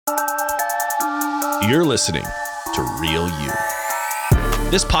You're listening to Real You.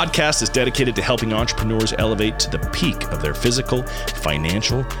 This podcast is dedicated to helping entrepreneurs elevate to the peak of their physical,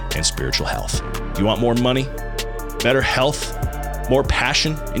 financial, and spiritual health. You want more money, better health, more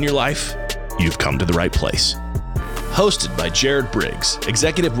passion in your life? You've come to the right place. Hosted by Jared Briggs,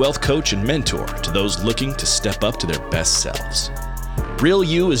 executive wealth coach and mentor to those looking to step up to their best selves. Real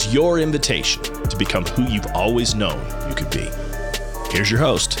You is your invitation to become who you've always known you could be. Here's your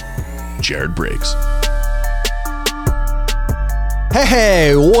host, Jared Briggs.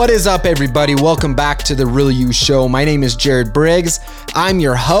 Hey, what is up, everybody? Welcome back to the Real You Show. My name is Jared Briggs. I'm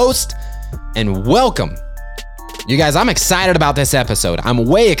your host, and welcome. You guys, I'm excited about this episode. I'm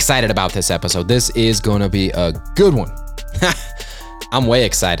way excited about this episode. This is going to be a good one. I'm way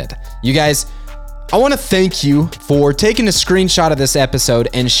excited. You guys, I want to thank you for taking a screenshot of this episode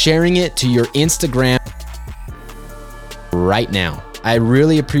and sharing it to your Instagram right now. I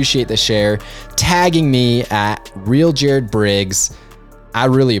really appreciate the share, tagging me at Real Jared Briggs. I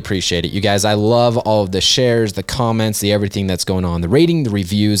really appreciate it. You guys, I love all of the shares, the comments, the everything that's going on, the rating, the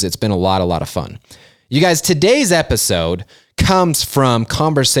reviews. It's been a lot of fun. You guys, today's episode comes from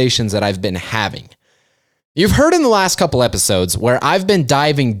conversations that I've been having. You've heard in the last couple episodes where I've been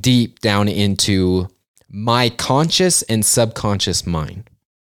diving deep down into my conscious and subconscious mind,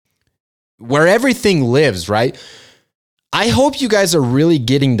 where everything lives, right? I hope you guys are really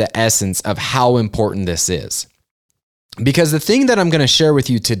getting the essence of how important this is. Because the thing that I'm going to share with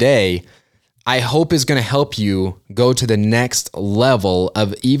you today, I hope is going to help you go to the next level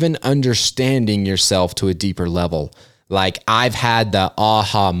of even understanding yourself to a deeper level. Like I've had the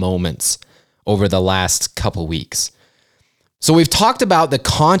aha moments over the last couple weeks. So we've talked about the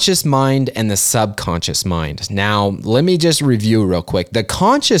conscious mind and the subconscious mind. Now, let me just review real quick. The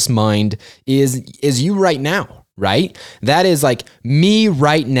conscious mind is you right now. Right? That is like me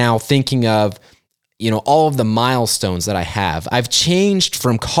right now thinking of, all of the milestones that I have. I've changed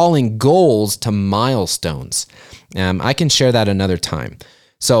from calling goals to milestones. I can share that another time.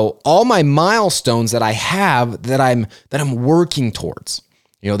 So all my milestones that I have that I'm working towards,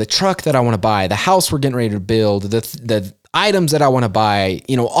 the truck that I want to buy, the house we're getting ready to build, the items that I want to buy,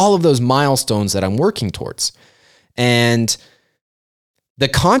 all of those milestones that I'm working towards. And the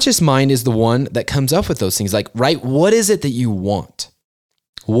conscious mind is the one that comes up with those things. Like, right, what is it that you want?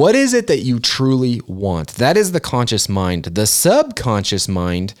 What is it that you truly want? That is the conscious mind. The subconscious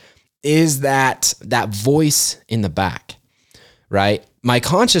mind is that voice in the back, right? My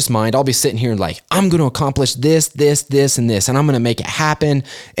conscious mind, I'll be sitting here like, I'm going to accomplish this, this, this, and this, and I'm going to make it happen.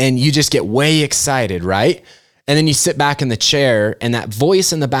 And you just get way excited, right? And then you sit back in the chair and that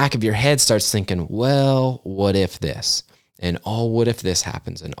voice in the back of your head starts thinking, well, what if this? And what if this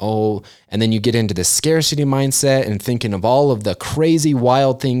happens? And then you get into the scarcity mindset and thinking of all of the crazy,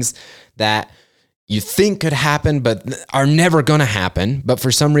 wild things that you think could happen, but are never going to happen. But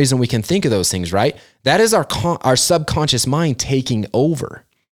for some reason, we can think of those things, right? That is our subconscious mind taking over.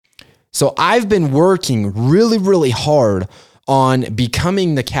 So I've been working really, really hard on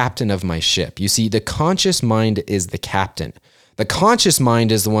becoming the captain of my ship. You see, the conscious mind is the captain. The conscious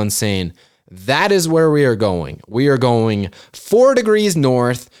mind is the one saying, that is where we are going. We are going 4 degrees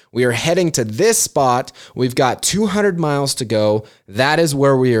north. We are heading to this spot. We've got 200 miles to go. That is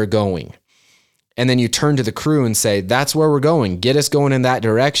where we are going. And then you turn to the crew and say, that's where we're going. Get us going in that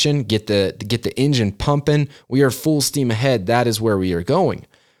direction. Get the engine pumping. We are full steam ahead. That is where we are going.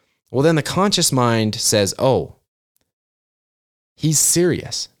 Well, then the conscious mind says, oh, he's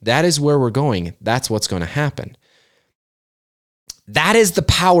serious. That is where we're going. That's what's going to happen. That is the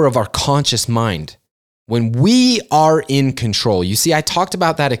power of our conscious mind. When we are in control. You see, I talked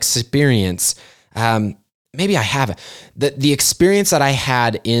about that experience. Maybe I haven't. The experience that I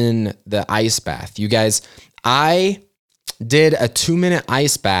had in the ice bath. You guys, I did a 2-minute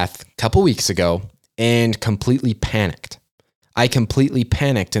ice bath a couple weeks ago and completely panicked. I completely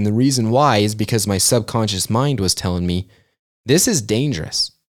panicked. And the reason why is because my subconscious mind was telling me, this is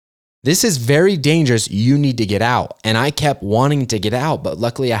dangerous. This is very dangerous. You need to get out. And I kept wanting to get out, but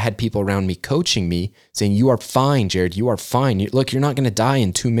luckily I had people around me coaching me saying, you are fine, Jared. You are fine. Look, you're not going to die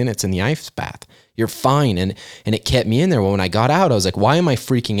in 2 minutes in the ice bath. You're fine. And it kept me in there. Well, when I got out, I was like, why am I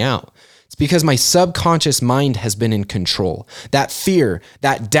freaking out? It's because my subconscious mind has been in control. That fear,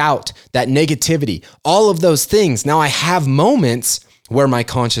 that doubt, that negativity, all of those things. Now I have moments where my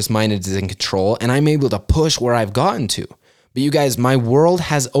conscious mind is in control and I'm able to push where I've gotten to. But you guys, my world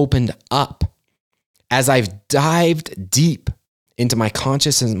has opened up as I've dived deep into my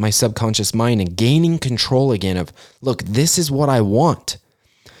conscious and my subconscious mind and gaining control again of, look, this is what I want.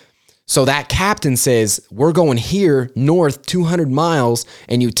 So that captain says, we're going here north 200 miles,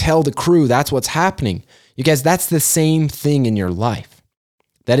 and you tell the crew that's what's happening. You guys, that's the same thing in your life.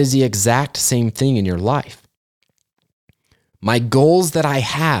 That is the exact same thing in your life. My goals that I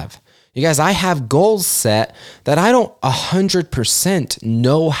have, you guys, I have goals set that I don't 100%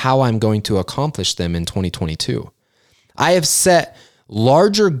 know how I'm going to accomplish them in 2022. I have set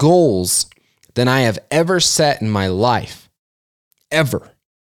larger goals than I have ever set in my life, ever.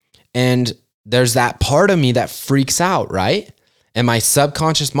 And there's that part of me that freaks out, right? And my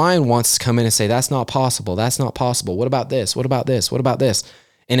subconscious mind wants to come in and say, that's not possible. That's not possible. What about this? What about this? What about this?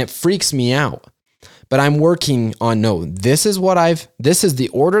 And it freaks me out. But I'm working on, no, this is the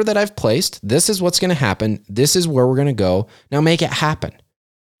order that I've placed. This is what's going to happen. This is where we're going to go. Now make it happen.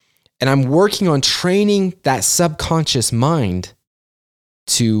 And I'm working on training that subconscious mind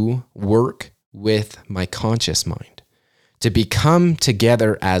to work with my conscious mind, to become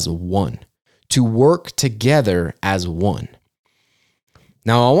together as one, to work together as one.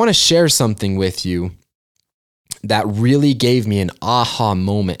 Now, I want to share something with you that really gave me an aha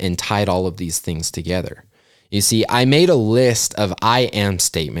moment and tied all of these things together. You see, I made a list of I am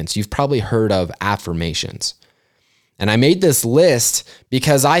statements. You've probably heard of affirmations. And I made this list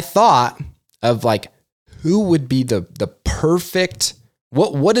because I thought of like, who would be the perfect,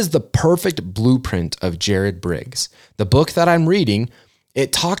 what is the perfect blueprint of Jared Briggs? The book that I'm reading,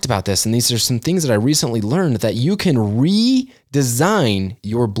 it talked about this, and these are some things that I recently learned that you can redesign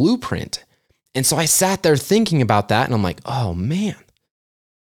your blueprint. And so I sat there thinking about that, and I'm like, oh man,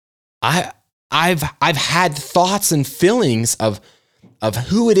 I've had thoughts and feelings of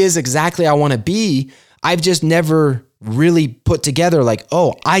who it is exactly I want to be. I've just never really put together like,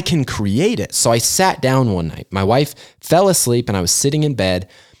 oh, I can create it. So I sat down one night. My wife fell asleep and I was sitting in bed,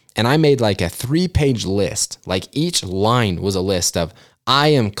 and I made like a 3-page list. Like each line was a list of, I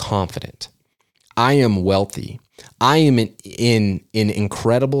am confident. I am wealthy. I am in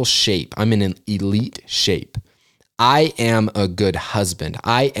incredible shape. I'm in an elite shape. I am a good husband.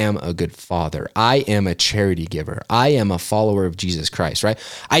 I am a good father. I am a charity giver. I am a follower of Jesus Christ, right?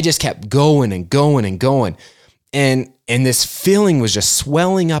 I just kept going and going and going. And this feeling was just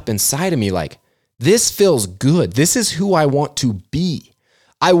swelling up inside of me like, this feels good. This is who I want to be.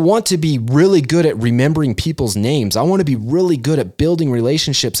 I want to be really good at remembering people's names. I want to be really good at building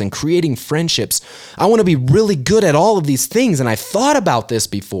relationships and creating friendships. I want to be really good at all of these things. And I thought about this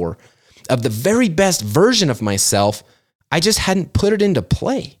before, of the very best version of myself. I just hadn't put it into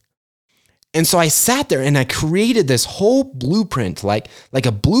play. And so I sat there and I created this whole blueprint, like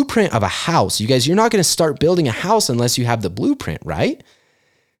a blueprint of a house. You guys, you're not going to start building a house unless you have the blueprint, right?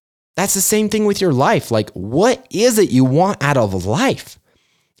 That's the same thing with your life. Like, what is it you want out of life?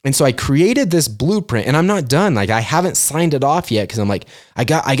 And so I created this blueprint, and I'm not done. Like, I haven't signed it off yet because I'm like, I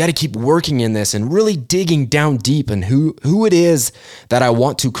got to keep working in this and really digging down deep in who it is that I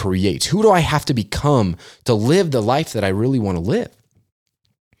want to create. Who do I have to become to live the life that I really want to live?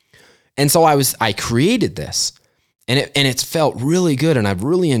 And so I created this, and it's felt really good, and I've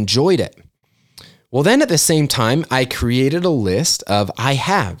really enjoyed it. Well, then at the same time, I created a list of I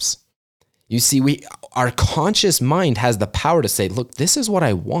haves. You see, our conscious mind has the power to say, look, this is what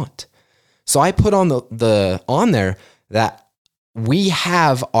I want. So I put on on there that we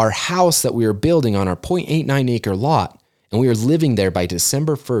have our house that we are building on our 0.89 acre lot, and we are living there by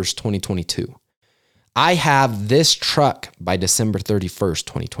December 1st, 2022. I have this truck by December 31st,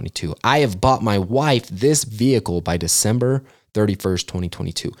 2022. I have bought my wife this vehicle by December 31st,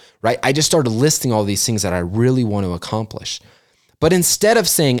 2022, right? I just started listing all these things that I really want to accomplish. But instead of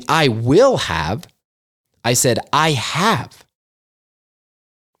saying I will have, I said I have.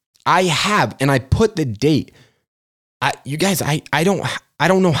 I have, and I put the date. You guys, I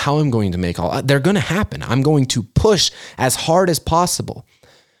don't know how I'm going to make they're going to happen. I'm going to push as hard as possible.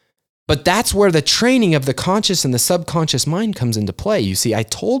 But that's where the training of the conscious and the subconscious mind comes into play. You see, I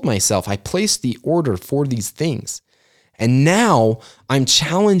told myself, I placed the order for these things. And now I'm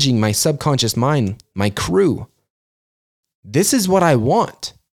challenging my subconscious mind, my crew. This is what I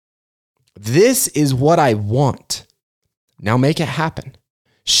want. This is what I want. Now make it happen.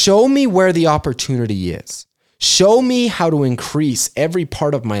 Show me where the opportunity is. Show me how to increase every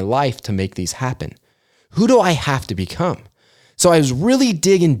part of my life to make these happen. Who do I have to become? So I was really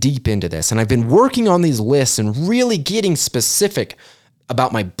digging deep into this, and I've been working on these lists and really getting specific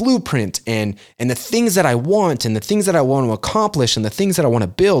about my blueprint and the things that I want and the things that I want to accomplish and the things that I want to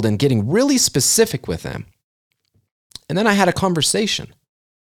build, and getting really specific with them. And then I had a conversation.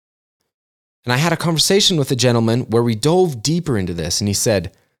 And I had a conversation with a gentleman where we dove deeper into this, and he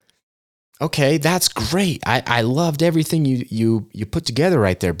said, okay, that's great. I loved everything you put together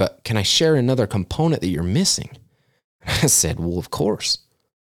right there, but can I share another component that you're missing? I said, well, of course.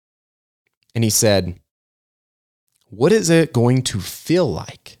 And he said, what is it going to feel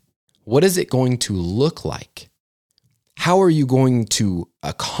like? What is it going to look like? How are you going to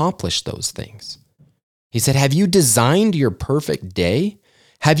accomplish those things? He said, have you designed your perfect day?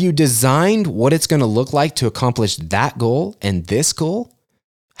 Have you designed what it's going to look like to accomplish that goal and this goal?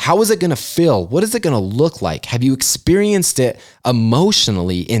 How is it going to feel? What is it going to look like? Have you experienced it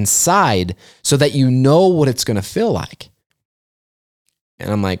emotionally inside so that you know what it's going to feel like?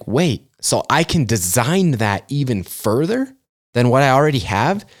 And I'm like, wait, so I can design that even further than what I already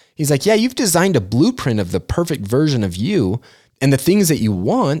have? He's like, yeah, you've designed a blueprint of the perfect version of you and the things that you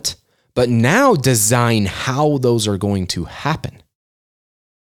want, but now design how those are going to happen.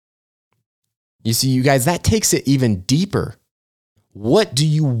 You see, you guys, that takes it even deeper. What do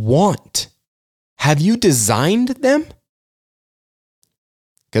you want? Have you designed them?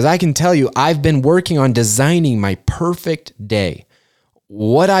 Because I can tell you, I've been working on designing my perfect day.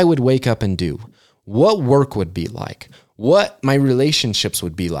 What I would wake up and do, what work would be like, what my relationships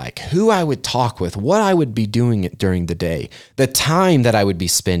would be like, who I would talk with, what I would be doing during the day, the time that I would be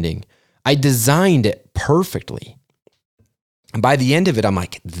spending. I designed it perfectly. And by the end of it, I'm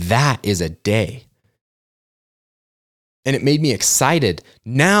like, that is a day. And it made me excited.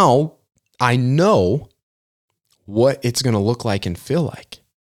 Now I know what it's going to look like and feel like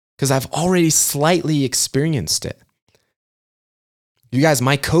because I've already slightly experienced it. You guys,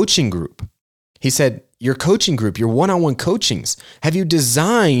 my coaching group, he said, your coaching group, your one-on-one coachings, have you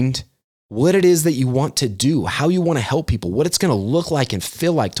designed what it is that you want to do, how you want to help people, what it's going to look like and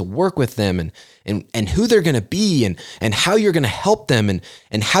feel like to work with them and who they're going to be and how you're going to help them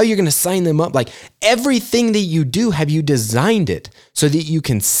and how you're going to sign them up. Like everything that you do, have you designed it so that you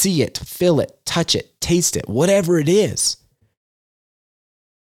can see it, feel it, touch it, taste it, whatever it is.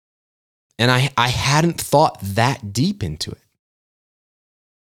 And I hadn't thought that deep into it.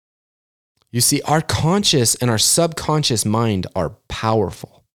 You see, our conscious and our subconscious mind are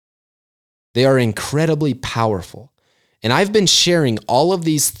powerful. They are incredibly powerful. And I've been sharing all of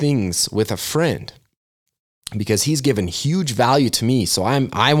these things with a friend because he's given huge value to me. So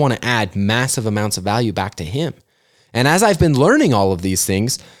I want to add massive amounts of value back to him. And as I've been learning all of these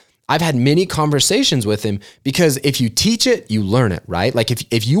things, I've had many conversations with him because if you teach it, you learn it, right? Like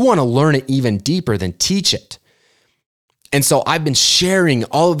if you want to learn it even deeper, then teach it. And so I've been sharing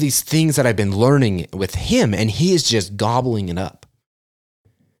all of these things that I've been learning with him, and he is just gobbling it up.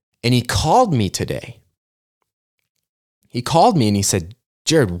 And he called me today. He called me and he said,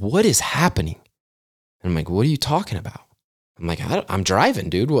 Jared, what is happening? And I'm like, what are you talking about? I'm like, I'm driving,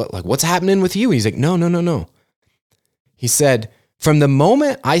 dude. What's happening with you? He's like, no. He said, from the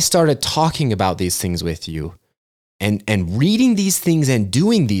moment I started talking about these things with you and reading these things and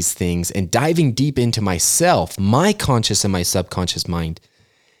doing these things and diving deep into myself, my conscious and my subconscious mind,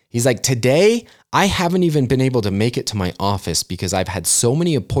 he's like, today, I haven't even been able to make it to my office because I've had so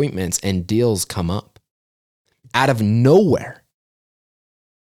many appointments and deals come up out of nowhere.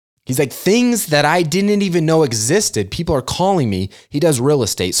 He's like, things that I didn't even know existed. People are calling me. He does real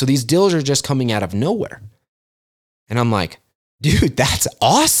estate. So these deals are just coming out of nowhere. And I'm like, dude, that's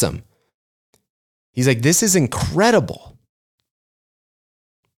awesome. He's like, this is incredible.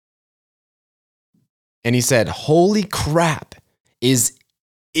 And he said, holy crap,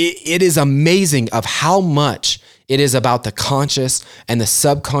 it is amazing of how much it is about the conscious and the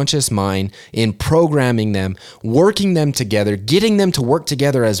subconscious mind in programming them, working them together, getting them to work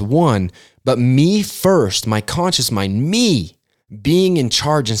together as one. But me first, my conscious mind, me being in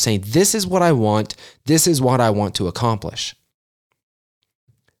charge and saying, this is what I want. This is what I want to accomplish.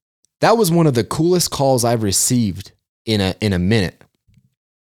 That was one of the coolest calls I've received in a minute.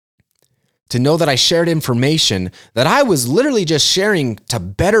 To know that I shared information that I was literally just sharing to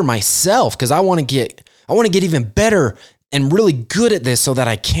better myself because I want to get even better and really good at this so that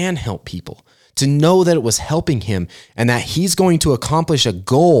I can help people. To know that it was helping him and that he's going to accomplish a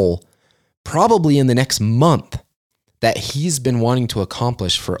goal probably in the next month that he's been wanting to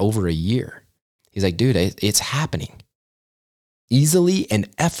accomplish for over a year. He's like, dude, it's happening. Easily and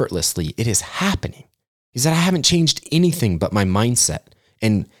effortlessly, it is happening. He said, I haven't changed anything but my mindset.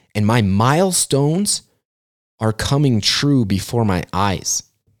 And my milestones are coming true before my eyes.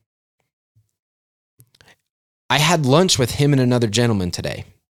 I had lunch with him and another gentleman today.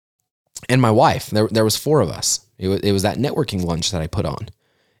 And my wife. There was 4 of us. It was that networking lunch that I put on.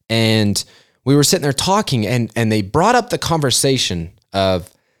 And we were sitting there talking, and they brought up the conversation of,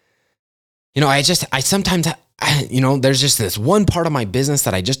 I sometimes there's just this one part of my business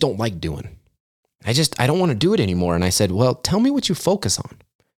that I just don't like doing. I don't want to do it anymore. And I said, well, tell me what you focus on.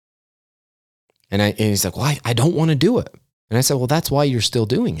 And he's like, well, I don't want to do it. And I said, well, that's why you're still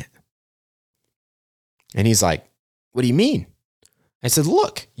doing it. And he's like, what do you mean? I said,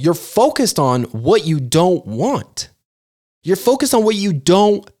 look, you're focused on what you don't want. You're focused on what you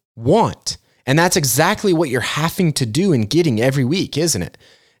don't want. And that's exactly what you're having to do and getting every week, isn't it?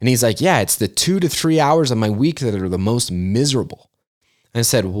 And he's like, yeah, it's the 2 to 3 hours of my week that are the most miserable. And I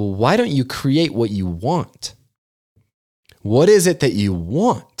said, well, why don't you create what you want? What is it that you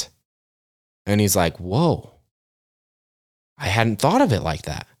want? And he's like, whoa, I hadn't thought of it like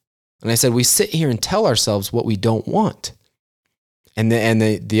that. And I said, we sit here and tell ourselves what we don't want. And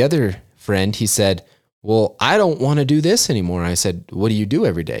the other friend, he said, well, I don't want to do this anymore. I said, what do you do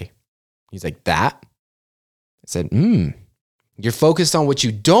every day? He's like, that. I said, you're focused on what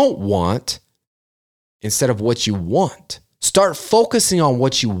you don't want instead of what you want. Start focusing on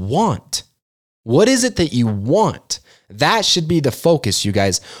what you want. What is it that you want? That should be the focus, you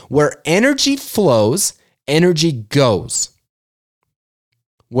guys. Where energy flows, energy goes.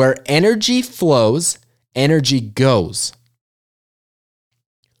 Where energy flows, energy goes.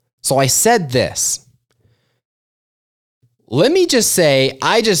 So I said this. Let me just say,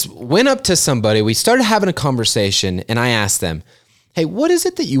 I just went up to somebody, we started having a conversation, and I asked them, hey, what is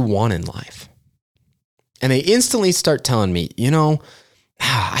it that you want in life? And they instantly start telling me,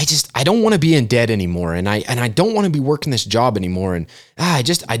 I don't want to be in debt anymore, and I don't want to be working this job anymore, and I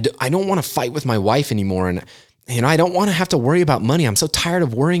don't want to fight with my wife anymore, and I don't want to have to worry about money. I'm so tired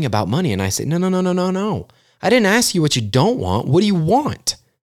of worrying about money. And I say, no. I didn't ask you what you don't want. What do you want?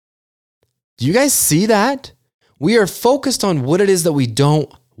 Do you guys see that? We are focused on what it is that we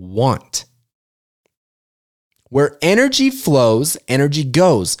don't want. Where energy flows, energy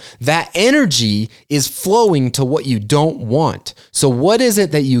goes. That energy is flowing to what you don't want. So what is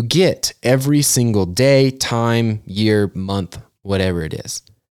it that you get every single day, time, year, month, whatever it is?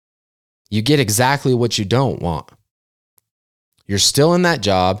 You get exactly what you don't want. You're still in that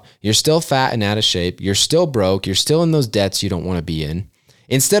job. You're still fat and out of shape. You're still broke. You're still in those debts you don't want to be in.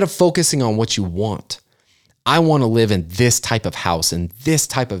 Instead of focusing on what you want. I want to live in this type of house, in this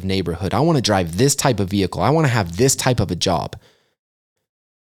type of neighborhood. I want to drive this type of vehicle. I want to have this type of a job.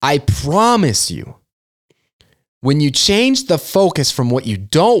 I promise you, when you change the focus from what you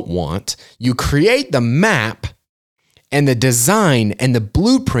don't want, you create the map and the design and the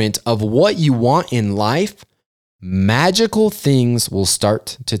blueprint of what you want in life, magical things will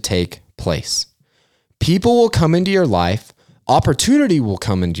start to take place. People will come into your life, opportunity will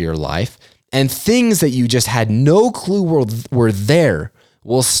come into your life, and things that you just had no clue were there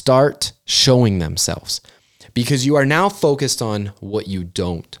will start showing themselves because you are now focused on what you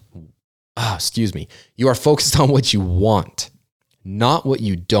don't. You are focused on what you want, not what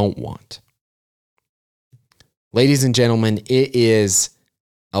you don't want. Ladies and gentlemen, it is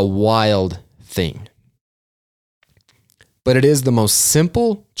a wild thing. But it is the most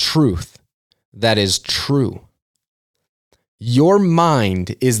simple truth that is true. Your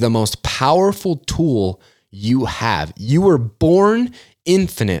mind is the most powerful tool you have. You were born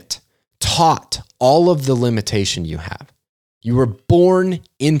infinite, taught all of the limitation you have. You were born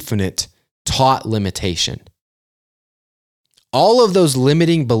infinite, taught limitation. All of those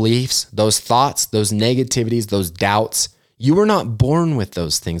limiting beliefs, those thoughts, those negativities, those doubts, you were not born with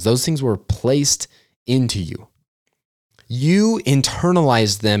those things. Those things were placed into you. You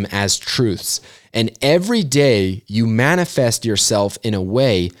internalized them as truths, and every day you manifest yourself in a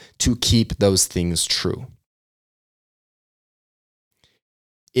way to keep those things true.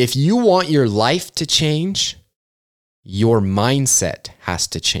 If you want your life to change, your mindset has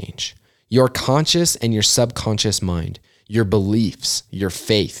to change. Your conscious and your subconscious mind, your beliefs, your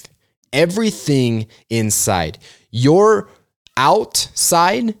faith, everything inside. Your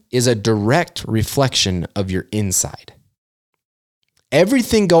outside is a direct reflection of your inside.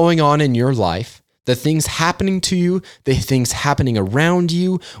 Everything going on in your life, the things happening to you, the things happening around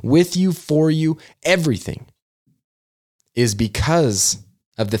you, with you, for you, everything is because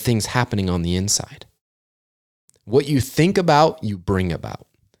of the things happening on the inside. What you think about, you bring about.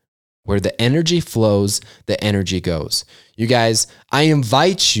 Where the energy flows, the energy goes. You guys, I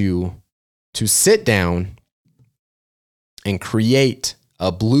invite you to sit down and create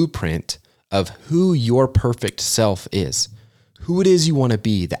a blueprint of who your perfect self is. Who it is you want to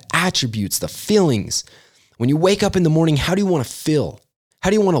be, the attributes, the feelings. When you wake up in the morning, how do you want to feel?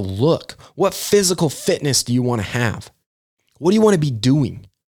 How do you want to look? What physical fitness do you want to have? What do you want to be doing?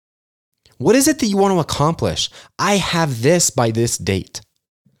 What is it that you want to accomplish? I have this by this date.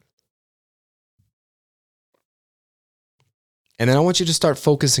 And then I want you to start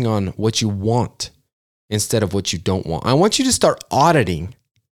focusing on what you want instead of what you don't want. I want you to start auditing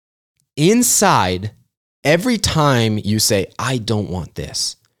inside every time you say, I don't want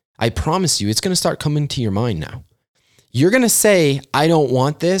this. I promise you, it's going to start coming to your mind now. You're going to say, I don't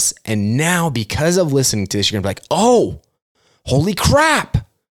want this. And now, because of listening to this, you're going to be like, oh, holy crap.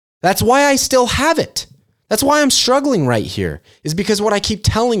 That's why I still have it. That's why I'm struggling right here, is because what I keep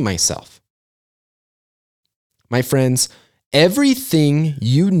telling myself. My friends, everything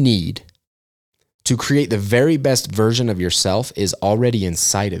you need to create the very best version of yourself is already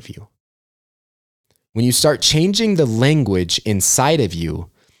inside of you. When you start changing the language inside of you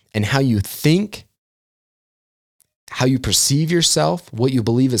and how you think, how you perceive yourself, what you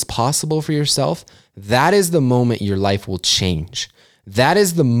believe is possible for yourself, that is the moment your life will change. That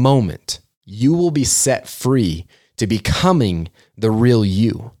is the moment you will be set free to becoming the real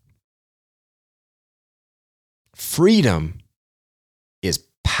you. Freedom is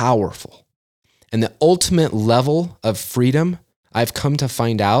powerful. And the ultimate level of freedom, I've come to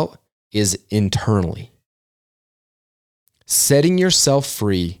find out, is internally. Setting yourself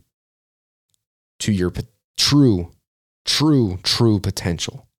free to your true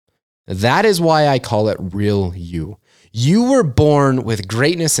potential. That is why I call it real you. You were born with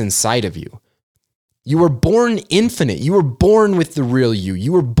greatness inside of you. You were born infinite. You were born with the real you.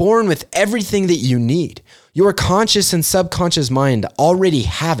 You were born with everything that you need. Your conscious and subconscious mind already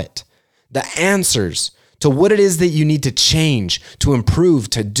have it. The answers to what it is that you need to change, to improve,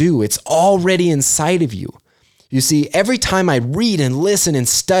 to do, it's already inside of you. You see, every time I read and listen and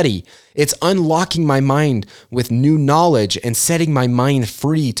study, it's unlocking my mind with new knowledge and setting my mind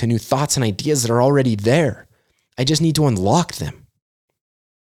free to new thoughts and ideas that are already there. I just need to unlock them.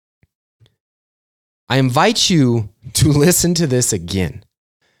 I invite you to listen to this again.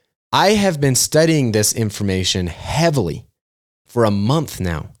 I have been studying this information heavily for a month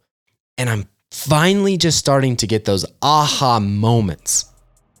now, and I'm finally just starting to get those aha moments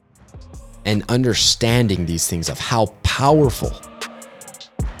and understanding these things of how powerful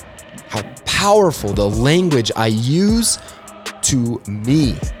the language I use to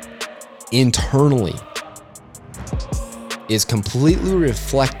me internally is completely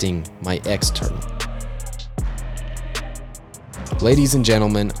reflecting my external. Ladies and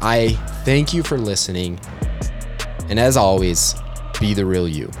gentlemen, I thank you for listening. And as always, be the real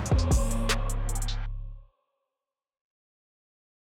you.